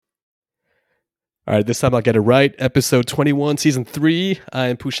All right, this time I'll get it right. Episode 21, Season 3. I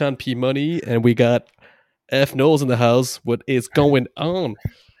am Pushan P Money, and we got F Knowles in the house. What is going on?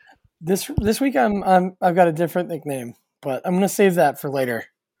 This week I've got a different nickname, but I'm gonna save that for later.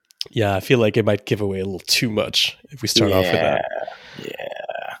 Yeah, I feel like it might give away a little too much if we start off with that.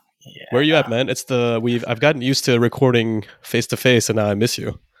 Yeah. Where are you at, man? I've gotten used to recording face to face, and now I miss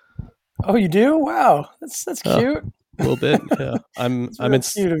you. Oh, you do? Wow, that's cute. A little bit. Yeah, I'm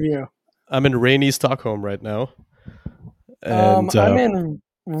cute of you. I'm in rainy Stockholm right now. And I'm in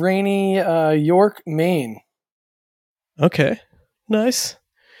rainy York, Maine. Okay, nice.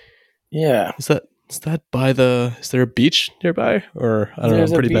 Yeah. Is that by is there a beach nearby? Or I don't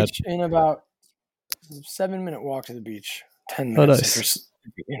There's know, pretty a bad. beach in about 7-minute walk to the beach. 10 minutes.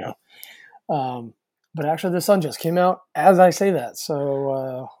 Oh, nice. But actually the sun just came out as I say that.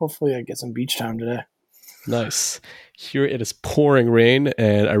 So hopefully I get some beach time today. Nice. Here it is pouring rain,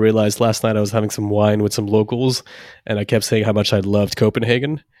 and I realized last night I was having some wine with some locals, and I kept saying how much I loved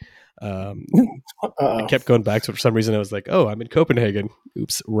Copenhagen. I kept going back to it for some reason. I was like, oh, I'm in Copenhagen.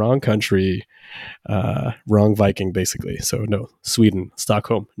 Oops, wrong country. Wrong Viking, basically. So no, Sweden,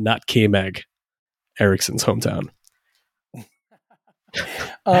 Stockholm, not K-Mag, Ericsson's hometown.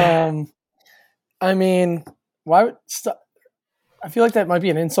 I mean, why would I feel like that might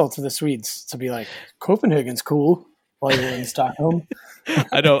be an insult to the Swedes to be like, Copenhagen's cool while you're in Stockholm.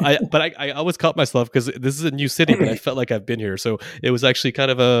 I know, but I always caught myself because this is a new city, but I felt like I've been here. So it was actually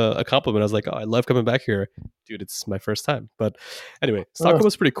kind of a compliment. I was like, oh, I love coming back here. Dude, it's my first time. But anyway, Stockholm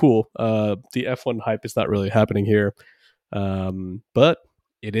was pretty cool. The F1 hype is not really happening here. But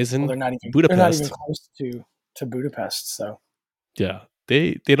it is in Budapest. They're not even close to Budapest. So yeah,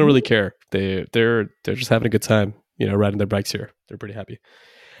 they don't really care. They're just having a good time, riding their bikes here. They're pretty happy.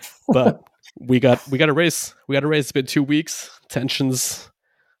 But we got a race. It's been 2 weeks. Tensions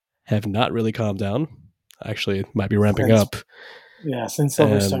have not really calmed down. Actually, it might be ramping up. Yeah, since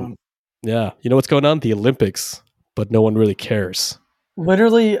Silverstone. Yeah, you know what's going on? The Olympics, but no one really cares.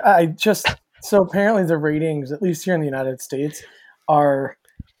 Literally, so apparently the ratings, at least here in the United States, are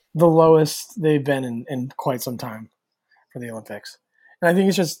the lowest they've been in quite some time for the Olympics. And I think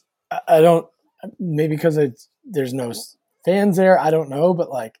it's just, maybe because there's no fans there, I don't know, but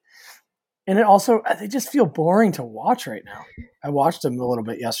and it also, they just feel boring to watch right now. I watched them a little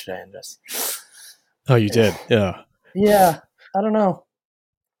bit yesterday and just. Oh, you did? Yeah. Yeah. I don't know.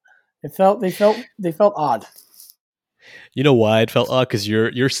 They felt odd. You know why it felt odd? Because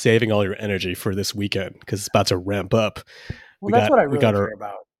you're saving all your energy for this weekend because it's about to ramp up. Well, that's what I really care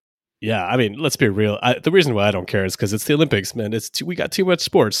about. Yeah, I mean, let's be real. The reason why I don't care is because it's the Olympics, man. We got too much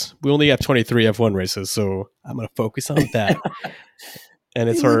sports. We only have 23 F1 races, so I'm going to focus on that. And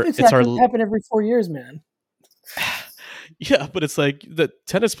it's happen every 4 years, man. Yeah, but it's like the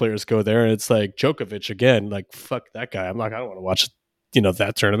tennis players go there, and it's like Djokovic again. Like, fuck that guy. I don't want to watch,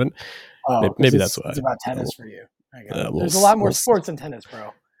 that tournament. Oh, maybe that's why it's about tennis for you. There's a lot more sports than tennis,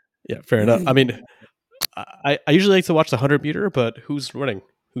 bro. Yeah, fair enough. I mean, I usually like to watch the 100-meter, but who's running?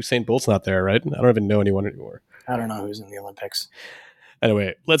 Usain Bolt's not there, right? I don't even know anyone anymore. I don't know who's in the Olympics.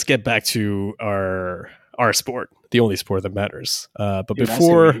 Anyway, let's get back to our sport, the only sport that matters. But dude,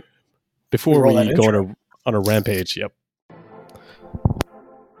 before we go on a rampage, yep.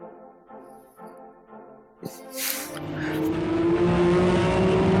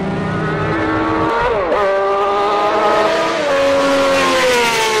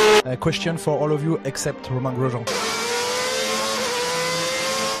 A question for all of you except Romain Grosjean.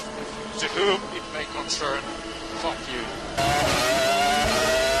 To whom it may concern, fuck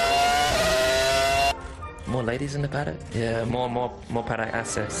you. More ladies in the paddock? Yeah, more paddock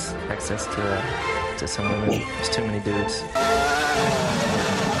access to some women. There's too many dudes.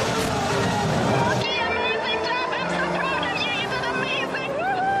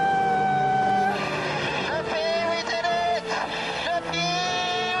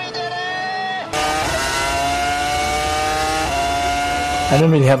 I don't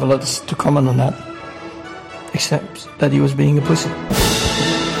really have a lot to comment on that, except that he was being a pussy.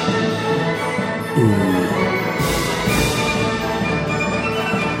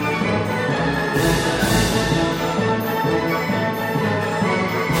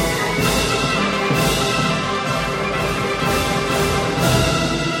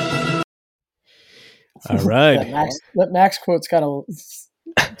 All right. That Max quote's got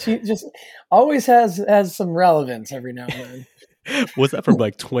just always has some relevance every now and then. Was that from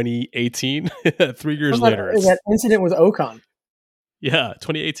 2018? 3 years later. That incident with Ocon. Yeah,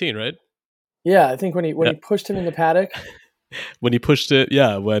 2018, right? Yeah, I think when he pushed him in the paddock. When he pushed it,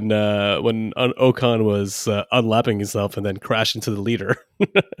 yeah, when Ocon was unlapping himself and then crashed into the leader.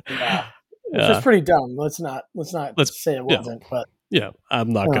 Yeah. which is pretty dumb. Let's not say it yeah. wasn't, but yeah,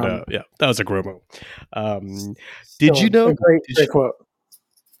 I'm not gonna. Yeah, that was a great move. Did still you know? a great quote.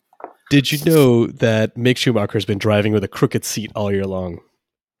 Did you know that Mick Schumacher has been driving with a crooked seat all year long?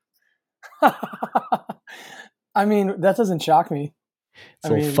 I mean, that doesn't shock me. It's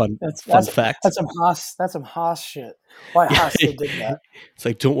a little fun fact. That's some Haas shit. Why Haas did that? It's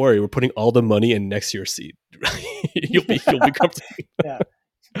like, don't worry, we're putting all the money in next year's seat. you'll be comfortable. Yeah,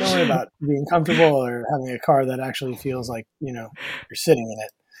 don't worry about being comfortable or having a car that actually feels like you're sitting in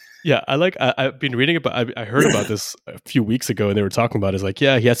it. Yeah, I've been reading about. I heard about this a few weeks ago, and they were talking about it. It's like,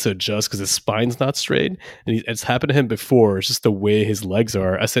 yeah, he has to adjust because his spine's not straight, and it's happened to him before. It's just the way his legs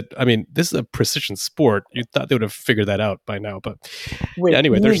are. I said, I mean, this is a precision sport. You thought they would have figured that out by now, but wait, yeah,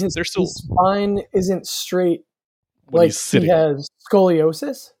 anyway, they're still his spine isn't straight. When like he has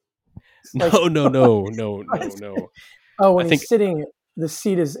scoliosis. No. Oh, when he's sitting, the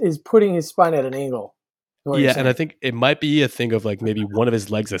seat is putting his spine at an angle. Yeah, and I think it might be a thing of like maybe one of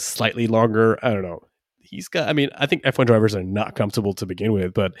his legs is slightly longer. I don't know. He's got. I mean, I think F1 drivers are not comfortable to begin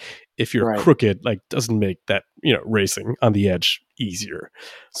with, but if you're crooked, like doesn't make that racing on the edge easier.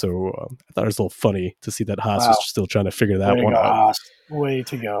 So I thought it was a little funny to see that Haas was still trying to figure that one out. Haas. Way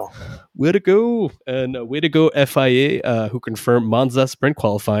to go! Way to go! And way to go, FIA, who confirmed Monza sprint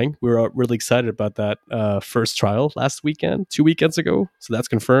qualifying. We were really excited about that first trial last weekend, 2 weekends ago. So that's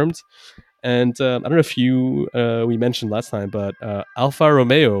confirmed. And I don't know if we mentioned last time, but Alfa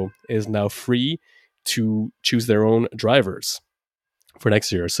Romeo is now free to choose their own drivers for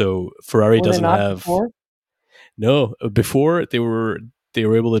next year. So Ferrari doesn't have. Before? No, before they were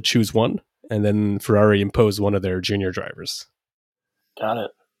able to choose one, and then Ferrari imposed one of their junior drivers. Got it.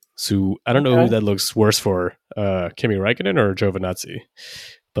 So I don't know who that looks worse for, Kimi Räikkönen or Giovinazzi,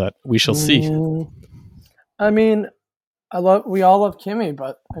 but we shall see. I mean, we all love Kimi,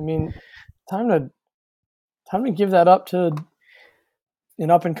 but I mean. Time to give that up to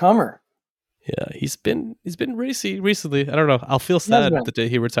an up and comer. Yeah, he's been racy recently. I don't know. I'll feel sad the day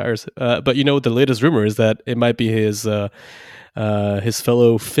he retires. But the latest rumor is that it might be his fellow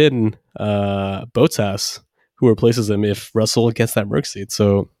Finn Bottas who replaces him if Russell gets that Merc seat.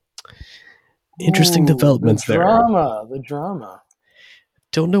 So interesting developments there. The drama.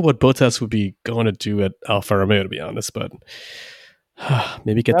 Don't know what Bottas would be going to do at Alfa Romeo, to be honest, but.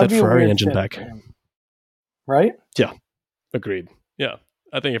 Maybe get that Ferrari engine back. Right? Yeah. Agreed. Yeah.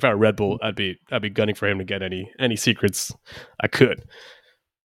 I think if I were Red Bull, I'd be gunning for him to get any secrets I could.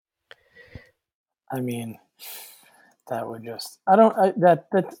 I mean, that would just I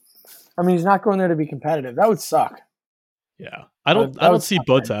mean, he's not going there to be competitive. That would suck. Yeah. I don't see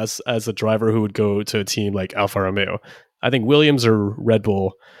Bottas as a driver who would go to a team like Alfa Romeo. I think Williams or Red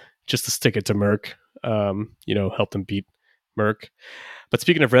Bull just to stick it to Merc, help them beat Merc. But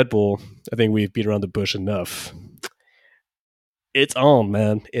speaking of Red Bull, I think we've beat around the bush enough. It's on,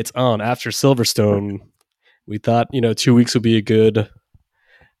 man. It's on. After Silverstone, we thought, 2 weeks would be a good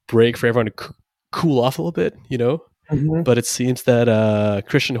break for everyone to cool off a little bit, Mm-hmm. But it seems that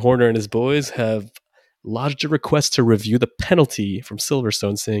Christian Horner and his boys have lodged a request to review the penalty from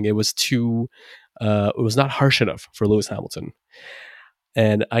Silverstone, saying it was it was not harsh enough for Lewis Hamilton.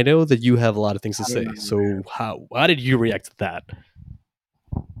 And I know that you have a lot of things to say. So how did you react to that?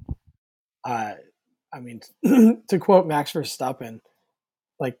 I mean, to quote Max Verstappen,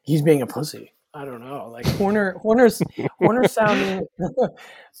 like he's being a pussy. I don't know. Like Horner's sounding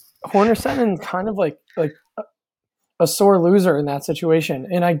kind of like a sore loser in that situation.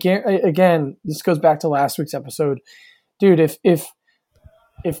 And again, this goes back to last week's episode, dude. If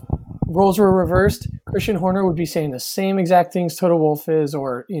roles were reversed, Christian Horner would be saying the same exact things Toto Wolff is,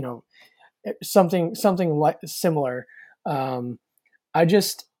 or something like similar.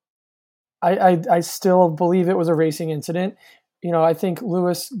 I still believe it was a racing incident. I think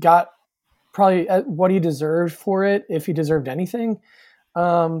Lewis got probably what he deserved for it, if he deserved anything.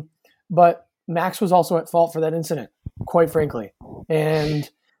 But Max was also at fault for that incident, quite frankly. And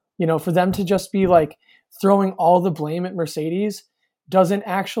for them to just be like throwing all the blame at Mercedes doesn't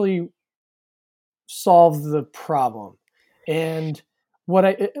actually solve the problem. And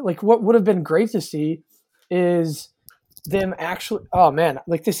what would have been great to see is them actually. Oh man,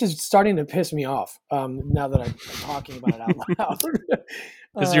 like this is starting to piss me off. Now that I'm talking about it out loud.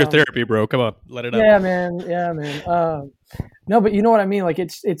 This is your therapy, bro. Come on, let it out. Yeah, man. No, but you know what I mean. Like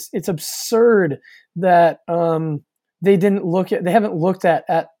it's absurd that they haven't looked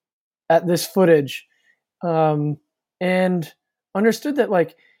at this footage, and understood that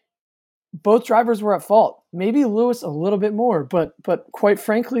like both drivers were at fault. Maybe Lewis a little bit more, but quite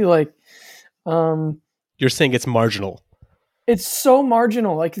frankly, like you're saying it's marginal. it's so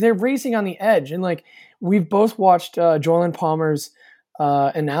marginal. Like they're racing on the edge, and like we've both watched Joylyn Palmer's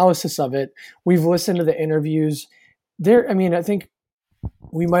analysis of it. We've listened to the interviews. I mean, I think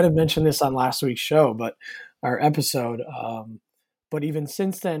we might have mentioned this on last week's show, but our episode. But even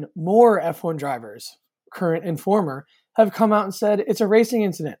since then, more F1 drivers, current and former, have come out and said it's a racing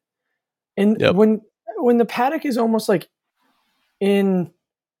incident. And when the paddock is almost like in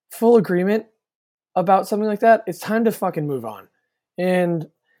full agreement about something like that, it's time to fucking move on. And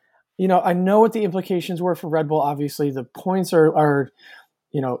I know what the implications were for Red Bull. Obviously, the points are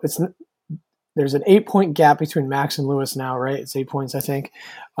there's an 8-point gap between Max and Lewis now, right? It's 8 points, I think.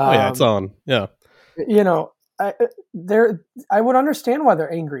 It's on. Yeah. I would understand why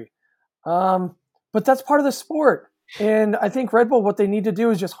they're angry. But that's part of the sport. And I think Red Bull, what they need to do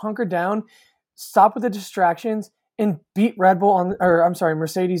is just hunker down, stop with the distractions, and beat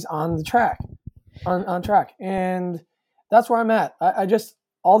Mercedes on the track, on track. And that's where I'm at. I just,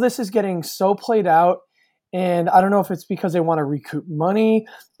 all this is getting so played out. And I don't know if it's because they want to recoup money,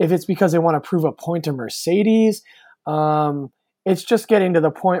 if it's because they want to prove a point to Mercedes. It's just getting to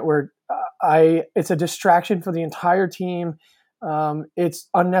the point where it's a distraction for the entire team. It's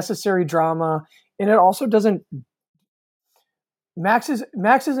unnecessary drama. And it also doesn't, Max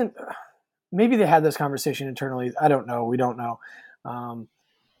isn't, maybe they had this conversation internally. I don't know. We don't know.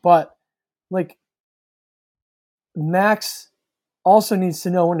 But like Max also needs to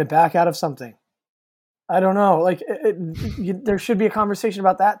know when to back out of something. I don't know. Like there should be a conversation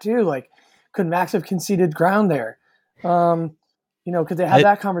about that too. Like, could Max have conceded ground there? Could they have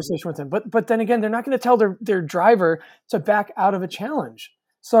that conversation with him? But then again, they're not going to tell their driver to back out of a challenge.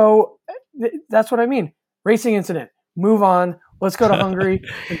 So that's what I mean. Racing incident. Move on. Let's go to Hungary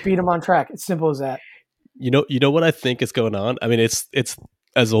and beat them on track. It's simple as that. You know what I think is going on? I mean, it's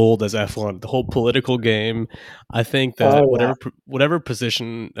as old as F1. The whole political game. I think that whatever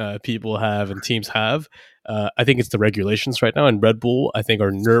position people have and teams have, I think it's the regulations right now. And Red Bull, I think,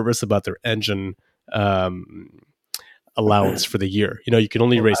 are nervous about their engine allowance for the year. You can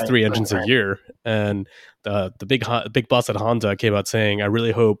only race 3 engines a year, and the big boss at Honda came out saying, I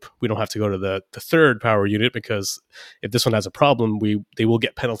really hope we don't have to go to the third power unit, because if this one has a problem, they will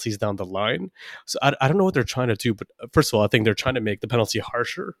get penalties down the line. So I don't know what they're trying to do, but first of all, I think they're trying to make the penalty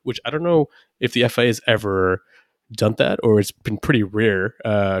harsher, which I don't know if the FIA has ever done that, or it's been pretty rare,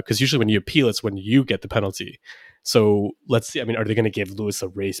 because usually when you appeal, it's when you get the penalty. So let's see. I mean, are they going to give Lewis a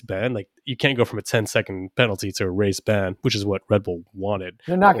race ban? Like, you can't go from a 10-second penalty to a race ban, which is what Red Bull wanted.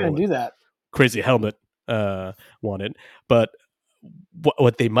 They're not going to do that. Crazy Helmet wanted. But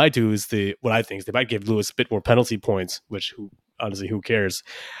what they might do is what I think is they might give Lewis a bit more penalty points, which honestly, who cares?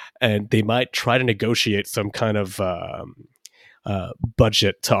 And they might try to negotiate some kind of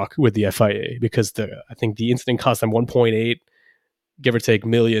budget talk with the FIA, because I think the incident cost them 1.8, give or take,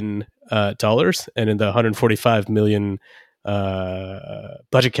 $million, and in the 145 million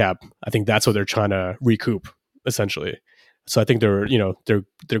budget cap, I think that's what they're trying to recoup, essentially. So I think they're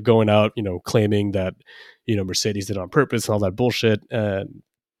going out, claiming that Mercedes did it on purpose and all that bullshit,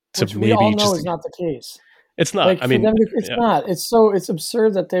 which we all know is not the case. It's not. Like, it's not. It's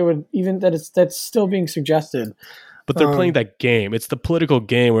absurd that they would even that's still being suggested. But they're playing that game. It's the political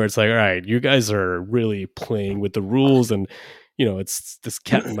game where it's like, all right, you guys are really playing with the rules, and it's this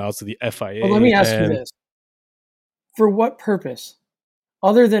cat and mouse of the FIA. Well, let me ask you this: for what purpose,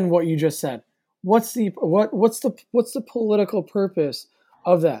 other than what you just said? What's the political purpose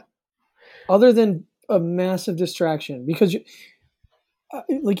of that, other than a massive distraction? Because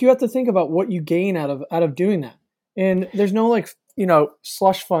you have to think about what you gain out of doing that, and there's no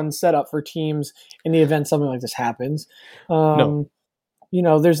slush fund set up for teams in the event something like this happens. No.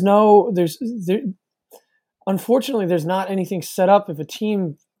 Unfortunately, there's not anything set up if a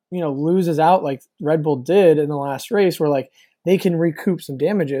team, loses out like Red Bull did in the last race, where they can recoup some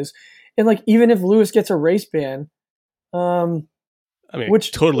damages. And even if Lewis gets a race ban,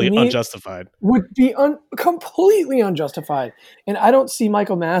 which totally unjustified, would be completely unjustified. And I don't see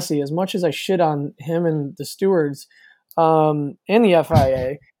Michael Massey, as much as I shit on him and the stewards and the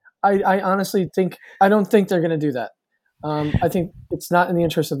FIA. I honestly don't think they're going to do that. I think it's not in the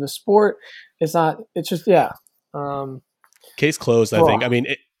interest of the sport. It's not. It's just case closed. I think. I mean,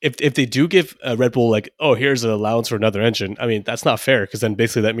 if they do give Red Bull here's an allowance for another engine, I mean, that's not fair, because then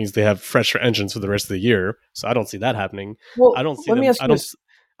basically that means they have fresher engines for the rest of the year. So I don't see that happening. Well, I don't see them.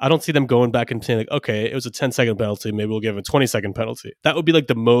 I don't see them going back and saying okay, it was a 10-second penalty, maybe we'll give a 20-second penalty. That would be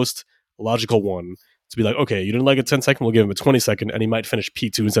the most logical one. To be okay, you didn't like a 10-second, we'll give him a 20-second, and he might finish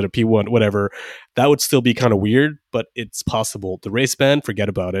P2 instead of P1, whatever. That would still be kind of weird, but it's possible. The race ban, forget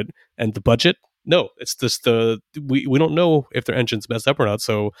about it. And the budget, No, it's just we don't know if their engine's messed up or not.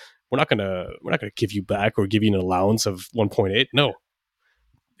 So we're not gonna give you back or give you an allowance of 1.8. No,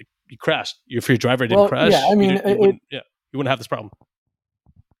 you crashed. If your driver didn't Yeah, crash, I mean, you wouldn't have this problem.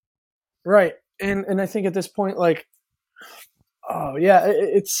 Right. And I think at this point, like, oh yeah,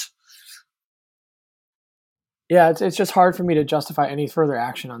 it's just hard for me to justify any further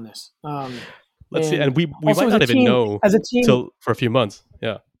action on this. Let's see, and we also might not even know as a team till for a few months.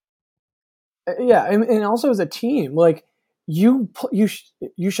 Yeah, and also as a team, like you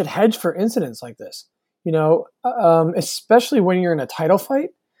should hedge for incidents like this. Especially when you're in a title fight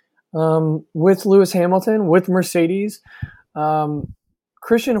with Lewis Hamilton, with Mercedes.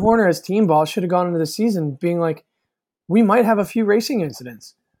 Christian Horner as team boss should have gone into the season being like, we might have a few racing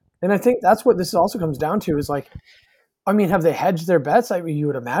incidents. And I think that's what this also comes down to is like, I mean, have they hedged their bets? I mean, you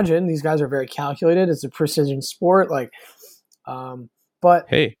would imagine these guys are very calculated. It's a precision sport. Like, but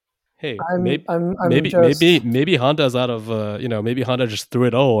hey, maybe Honda's out of, maybe Honda just threw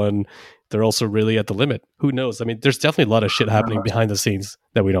it all and they're also really at the limit. Who knows? I mean, there's definitely a lot of shit happening behind the scenes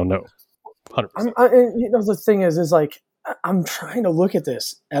that we don't know. 100%. The thing is like, I'm trying to look at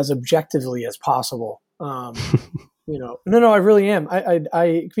this as objectively as possible. No, I really am.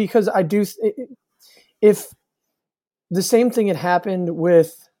 Because I do. If the same thing had happened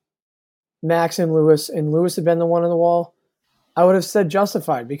with Max and Lewis had been the one on the wall, I would have said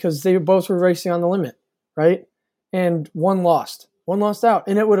justified because they both were racing on the limit, right? And one lost out,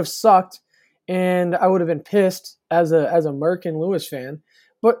 and it would have sucked, and I would have been pissed as a Merck and Lewis fan.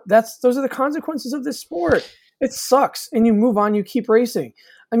 But those are the consequences of this sport. It sucks, and you move on. You keep racing.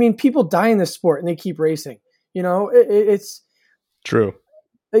 I mean, people die in this sport, and they keep racing. It's true.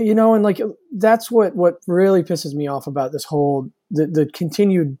 And like that's what really pisses me off about this whole the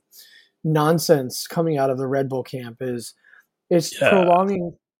continued nonsense coming out of the Red Bull camp is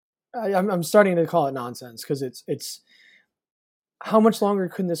prolonging. I'm starting to call it nonsense because it's how much longer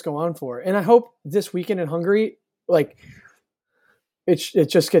couldn't this go on for? And I hope this weekend in Hungary, like it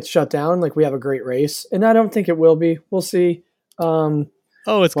just gets shut down. Like we have a great race, and I don't think it will be. We'll see.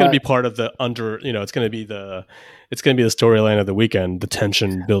 It's going to be part of the it's going to be the storyline of the weekend, the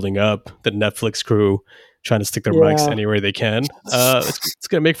tension building up, the Netflix crew trying to stick their mics anywhere they can. It's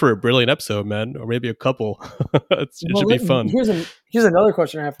going to make for a brilliant episode, man, or maybe a couple. It should be fun. Here's another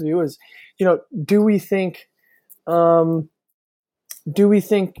question I have for you is, do we think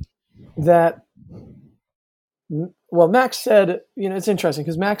that, well, Max said, it's interesting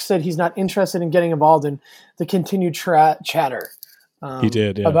because Max said he's not interested in getting involved in the continued chatter. He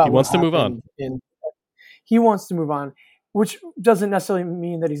did, yeah. He wants to move on. He wants to move on, which doesn't necessarily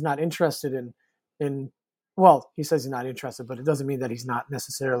mean that he's not interested in. Well, he says he's not interested, but it doesn't mean that he's not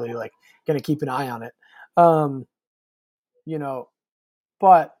necessarily like going to keep an eye on it.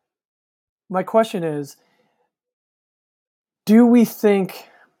 But my question is, do we think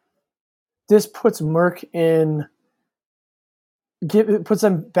this puts Merck puts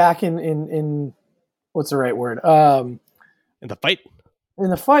them back in what's the right word? In the fight? In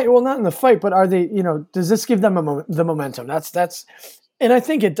the fight? Well, not in the fight, but are they, does this give them the momentum? That's, and I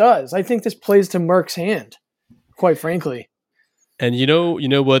think it does. I think this plays to Merck's hand, quite frankly. And you know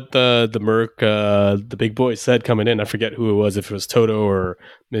what the Merck, the big boy said coming in, I forget who it was, if it was Toto or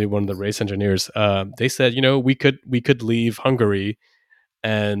maybe one of the race engineers. They said, we could leave Hungary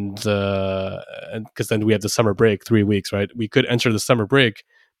and because then we have the summer break, 3 weeks, right? We could enter the summer break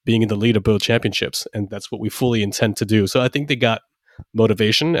being in the lead of both championships, and that's what we fully intend to do. So I think they got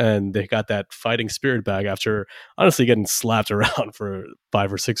motivation and they got that fighting spirit back after honestly getting slapped around for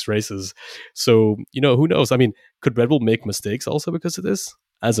 5 or 6 races. So, who knows? I mean, could Red Bull make mistakes also because of this?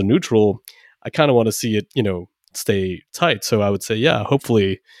 As a neutral, I kind of want to see it, stay tight. So I would say, yeah,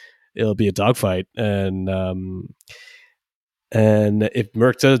 hopefully it'll be a dogfight. And if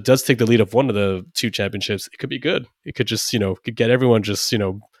Merck does take the lead of one of the 2 championships, it could be good. It could just, could get everyone just,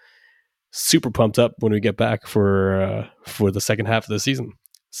 super pumped up when we get back for the second half of the season.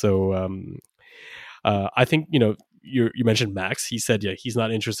 So I think, you mentioned Max. He said, yeah, he's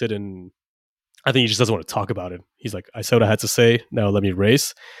not interested in, I think he just doesn't want to talk about it. He's like, I said what I had to say. Now let me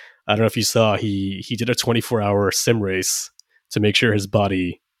race. I don't know if you saw, he did a 24-hour sim race to make sure his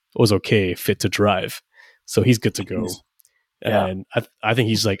body was okay, fit to drive. So he's good to go. Yeah. And I think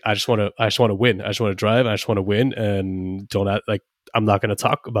he's like, I just want to win. I just want to drive. I just want to win, and I'm not going to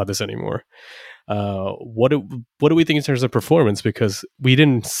talk about this anymore. What do we think in terms of performance? Because we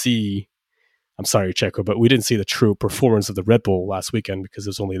didn't see, I'm sorry, Checo, but we didn't see the true performance of the Red Bull last weekend because it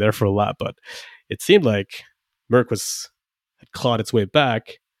was only there for a lap. But it seemed like Merck had clawed its way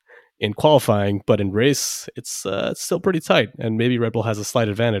back in qualifying, but in race, it's still pretty tight, and maybe Red Bull has a slight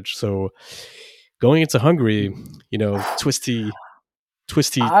advantage. So going into Hungary, twisty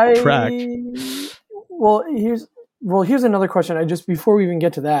track. Well, here's another question. Before we even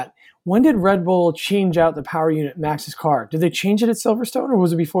get to that, when did Red Bull change out the power unit Max's car? Did they change it at Silverstone, or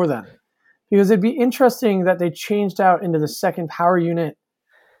was it before then? Because it'd be interesting that they changed out into the second power unit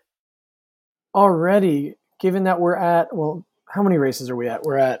already, given that we're at, how many races are we at?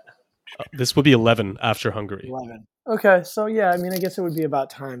 We're at... This would be 11 after Hungary. 11. Okay, so yeah, I mean, I guess it would be about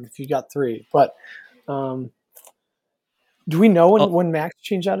time if you got 3. But do we know when Max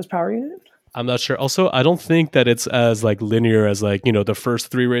changed out his power unit? I'm not sure. Also, I don't think that it's as like linear as like, the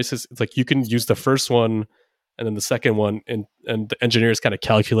first 3 races. It's like you can use the first one and then the second one, and the engineers kind of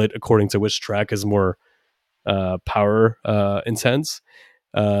calculate according to which track is more power intense,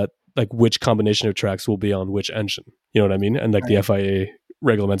 like which combination of tracks will be on which engine. You know what I mean? And like the FIA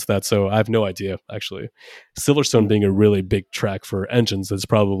regulates that. So I have no idea, actually. Silverstone being a really big track for engines is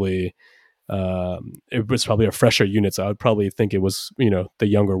probably... it was probably a fresher unit, so I would probably think it was the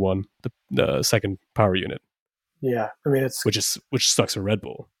younger one, the second power unit. Yeah, I mean which sucks for Red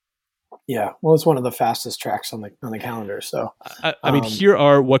Bull. Yeah, well, it's one of the fastest tracks on the calendar. So I mean, here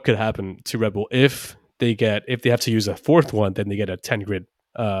are what could happen to Red Bull if they have to use a fourth one, then they get a 10 grid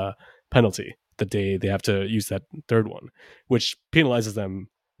penalty the day they have to use that third one, which penalizes them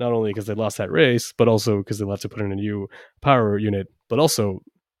not only because they lost that race, but also because they'll have to put in a new power unit, but also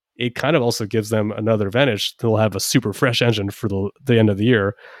it kind of also gives them another advantage. They'll have a super fresh engine for the end of the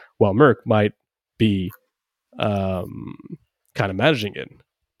year, while Merck might be kind of managing it.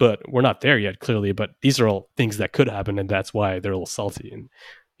 But we're not there yet, clearly. But these are all things that could happen, and that's why they're a little salty. And,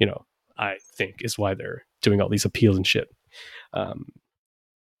 I think is why they're doing all these appeals and shit.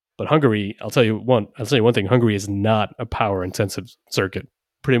 But Hungary, I'll tell you one thing. Hungary is not a power-intensive circuit.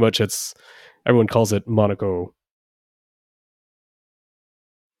 Pretty much everyone calls it Monaco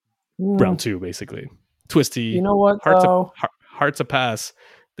round 2, basically. Twisty. You know what? Hard to pass.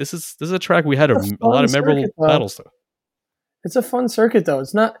 This is a track we had a lot of memorable battles though. It's a fun circuit though.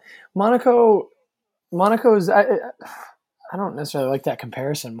 It's not Monaco. Monaco's. I don't necessarily like that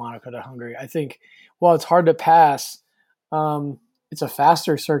comparison, Monaco to Hungary. I think while it's hard to pass, it's a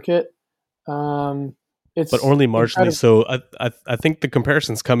faster circuit. But only marginally. So I think the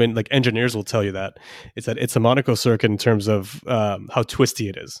comparisons come in, like engineers will tell you that it's a Monaco circuit in terms of how twisty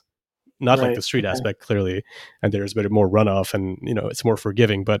it is. Not like the street aspect, clearly, and there's a bit more runoff, and it's more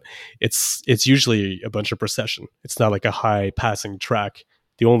forgiving. But it's usually a bunch of procession. It's not like a high passing track.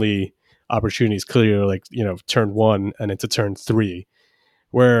 The only opportunities clearly are like turn 1 and into turn 3,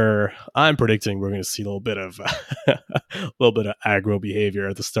 where I'm predicting we're going to see a little bit of aggro behavior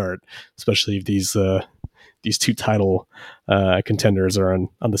at the start, especially if these 2 title contenders are on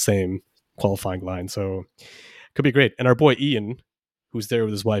the same qualifying line. So it could be great. And our boy Ian, who's there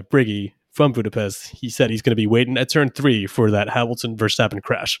with his wife Briggy from Budapest, he said he's going to be waiting at turn 3 for that Hamilton Verstappen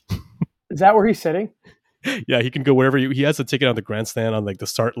crash. Is that where he's sitting? Yeah, he can go wherever. He has a ticket on the grandstand on like the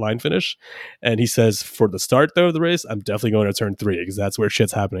start line finish, and he says for the start though of the race, I'm definitely going to turn 3 because that's where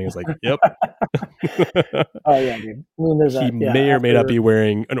shit's happening. It's like, yep. Oh yeah, dude. I mean, he may or may not be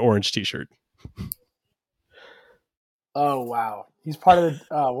wearing an orange T-shirt. Oh wow, he's part of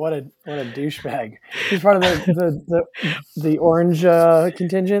the what a douchebag. He's part of the orange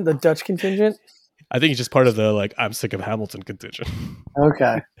contingent, the Dutch contingent. I think he's just part of the I'm sick of Hamilton contingent.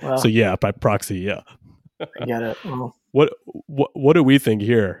 Okay, well, so yeah, by proxy, yeah. I get it. Well, what do we think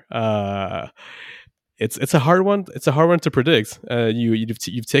here? It's a hard one. It's a hard one to predict.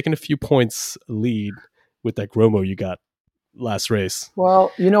 You've taken a few points lead with that Gromo you got last race.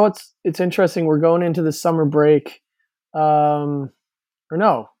 Well, it's interesting. We're going into the summer break. Or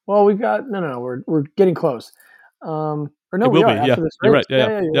no. Well, we've got no. We're getting close. Or no, we are after yeah. this. Right? You're right.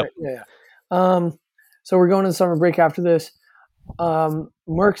 Yeah. Yeah. So we're going to the summer break after this.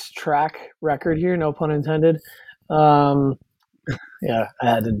 Merck's track record here, no pun intended. Yeah, I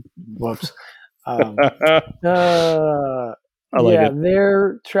had to. Whoops.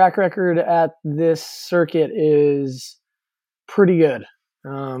 Their track record at this circuit is pretty good.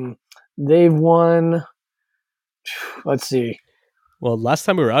 They've won. Let's see. Well, last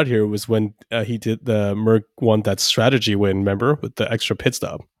time we were out here was when Merck won that strategy win, remember, with the extra pit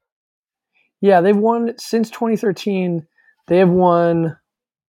stop. Yeah, they've won since 2013. They have won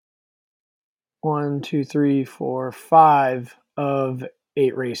 1, 2, 3, 4, 5 of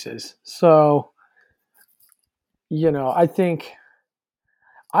 8 races. So, I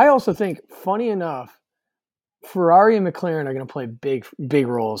also think, funny enough, Ferrari and McLaren are going to play big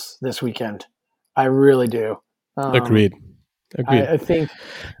roles this weekend. I really do. Agreed. I think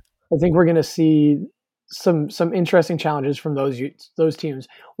we're going to see some interesting challenges from those teams.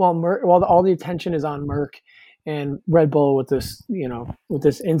 While all the attention is on Merck and Red Bull with this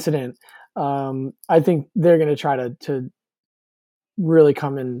incident, I think they're going to try to really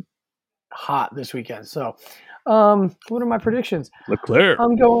come in hot this weekend. So, what are my predictions? Leclerc.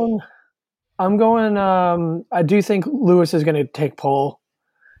 I'm going. I do think Lewis is going to take pole.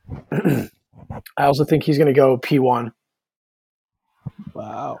 I also think he's going to go P1.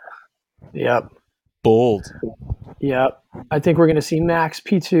 Wow. Yep. Bold. Yep. I think we're going to see Max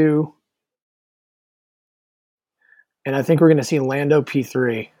P2. And I think we're going to see Lando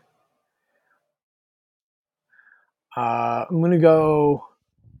P3. I'm going to go...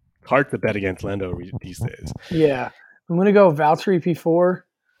 Hard to bet against Lando these days. Yeah. I'm going to go Valtteri P4.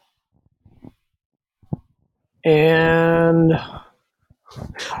 And...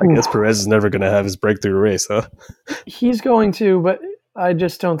 I guess Perez is never going to have his breakthrough race, huh? He's going to, but I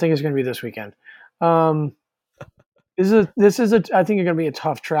just don't think it's going to be this weekend. I think it's going to be a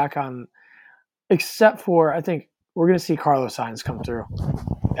tough track except for I think we're going to see Carlos Sainz come through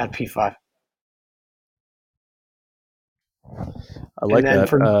at P5. I like that.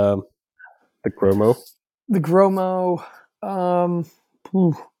 The Chromo. The Gromo.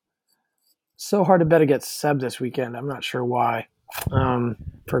 So hard to bet against Seb this weekend. I'm not sure why.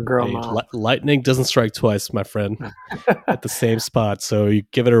 For Gromo. Hey, lightning doesn't strike twice, my friend, at the same spot. So you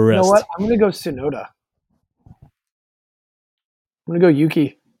give it a rest. You know what? I'm going to go Tsunoda. I'm going to go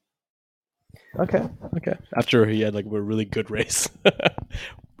Yuki. Okay. After he had a really good race.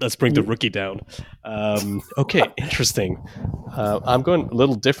 Let's bring the rookie down. Okay, interesting. I'm going a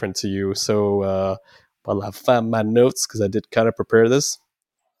little different to you. So while I found my notes, because I did kind of prepare this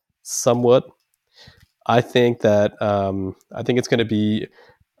somewhat, I think that it's going to be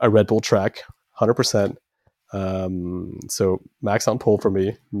a Red Bull track, 100%. So Max on pole for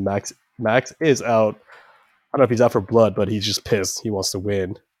me. Max is out. I don't know if he's out for blood, but he's just pissed. He wants to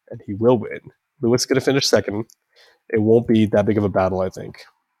win, and he will win. Lewis is going to finish second. It won't be that big of a battle, I think.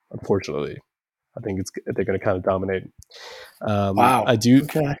 Unfortunately, I think they're going to kind of dominate. Wow. I do.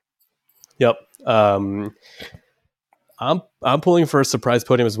 Okay. Yep. I'm pulling for a surprise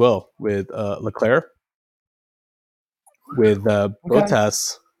podium as well with Leclerc, with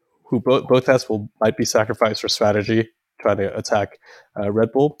Bottas, who Bottas might be sacrificed for strategy, trying to attack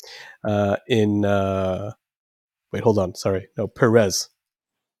Red Bull. Wait, hold on. Sorry. No, Perez.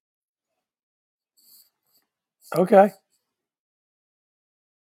 Okay.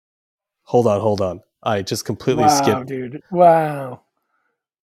 Hold on. I just completely skipped. Dude. Wow.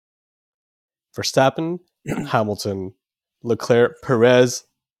 Verstappen, Hamilton, Leclerc, Perez,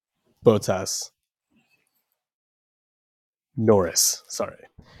 Bottas, Norris. Sorry.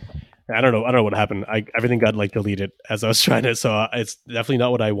 I don't know what happened. Everything got deleted as I was trying to. So it's definitely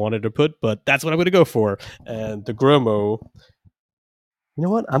not what I wanted to put, but that's what I'm going to go for. And the Gromo, you know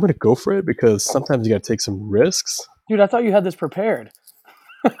what? I'm going to go for it because sometimes you got to take some risks. Dude, I thought you had this prepared.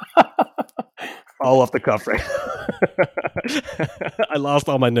 All off the cuff, right? I lost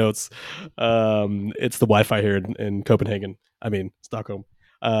all my notes. It's the Wi-Fi here in Copenhagen. I mean, Stockholm.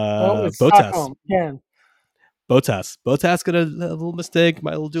 It's Bottas. Stockholm. Yeah. Bottas got a little mistake.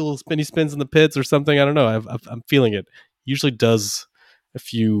 Might do little spinny spins in the pits or something. I don't know. I'm feeling it. Usually does a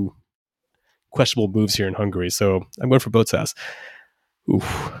few questionable moves here in Hungary, so I'm going for Bottas.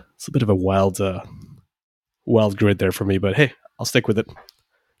 Oof, it's a bit of a wild grid there for me, but hey, I'll stick with it.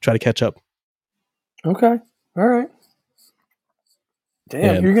 Try to catch up. Okay. All right.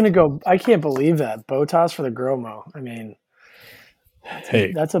 Damn, you're going to go. I can't believe that. Bottas for the Gromo. I mean,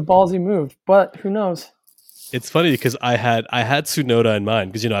 that's a ballsy move, but who knows? It's funny because I had Tsunoda in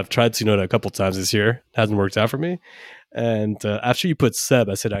mind because I've tried Tsunoda a couple times this year. It hasn't worked out for me. And after you put Seb,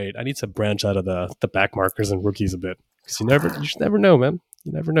 I said I need to branch out of the back markers and rookies a bit because you just never know, man.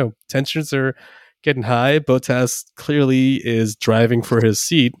 You never know. Tensions are getting high. Bottas clearly is driving for his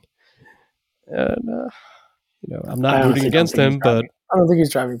seat. And, I'm not rooting against him, but I don't think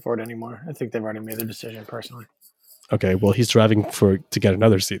he's driving for it anymore. I think they've already made their decision personally. Okay, well, he's driving to get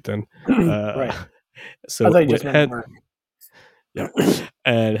another seat then. Right. So I thought you just meant Merck. Yeah,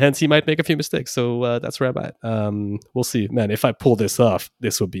 and hence he might make a few mistakes. So that's where I'm at. We'll see, man. If I pull this off,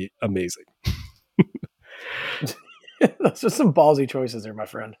 this would be amazing. Those are some ballsy choices there, my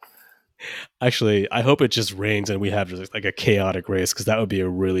friend. Actually, I hope it just rains and we have just a chaotic race because that would be a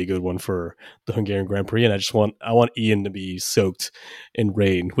really good one for the Hungarian Grand Prix. And I want Ian to be soaked in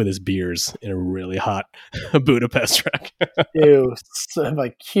rain with his beers in a really hot Budapest track. Ew,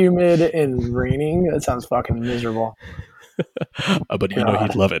 humid and raining. That sounds fucking miserable. But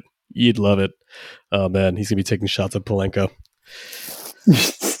he'd love it. He'd love it. Oh man, he's gonna be taking shots at Polenko.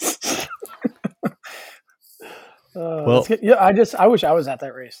 Well, yeah, I wish I was at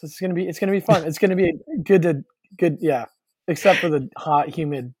that race. It's gonna be fun. It's gonna be good. Yeah, except for the hot,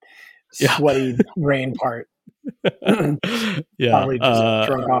 humid, sweaty rain part. Yeah, Probably just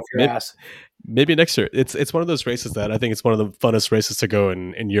drunk off your ass. Maybe next year. It's one of those races that I think it's one of the funnest races to go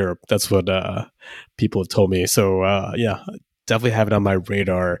in Europe. That's what people have told me. So yeah, definitely have it on my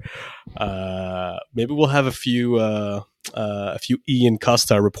radar. Maybe we'll have a few Ian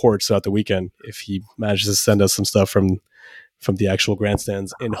Costa reports throughout the weekend if he manages to send us some stuff from the actual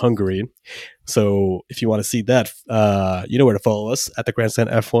grandstands in Hungary. So if you want to see that, you know where to follow us at the Grandstand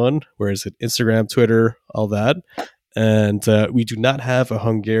F1. Where is it? Instagram, Twitter, all that. And we do not have a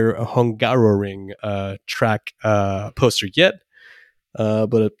Hungaroring track poster yet.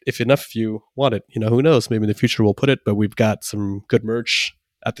 But if enough of you want it, who knows? Maybe in the future we'll put it. But we've got some good merch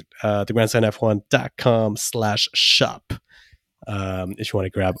at the grandstandf1.com/shop. If you want to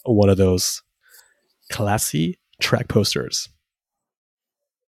grab one of those classy track posters.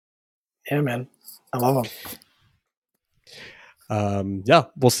 Yeah, man, I love them. Yeah,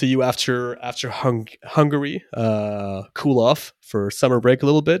 we'll see you after Hungary. Cool off for summer break a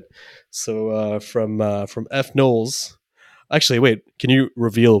little bit. So from F Knowles. Actually, wait. Can you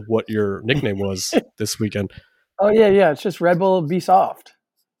reveal what your nickname was this weekend? Oh yeah. It's just Red Bull Be Soft.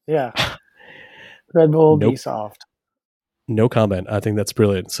 Yeah, Red Bull Be Soft. No comment. I think that's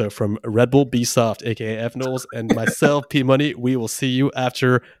brilliant. So from Red Bull Be Soft, aka F Knowles, and myself, P Money, we will see you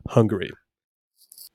after Hungary.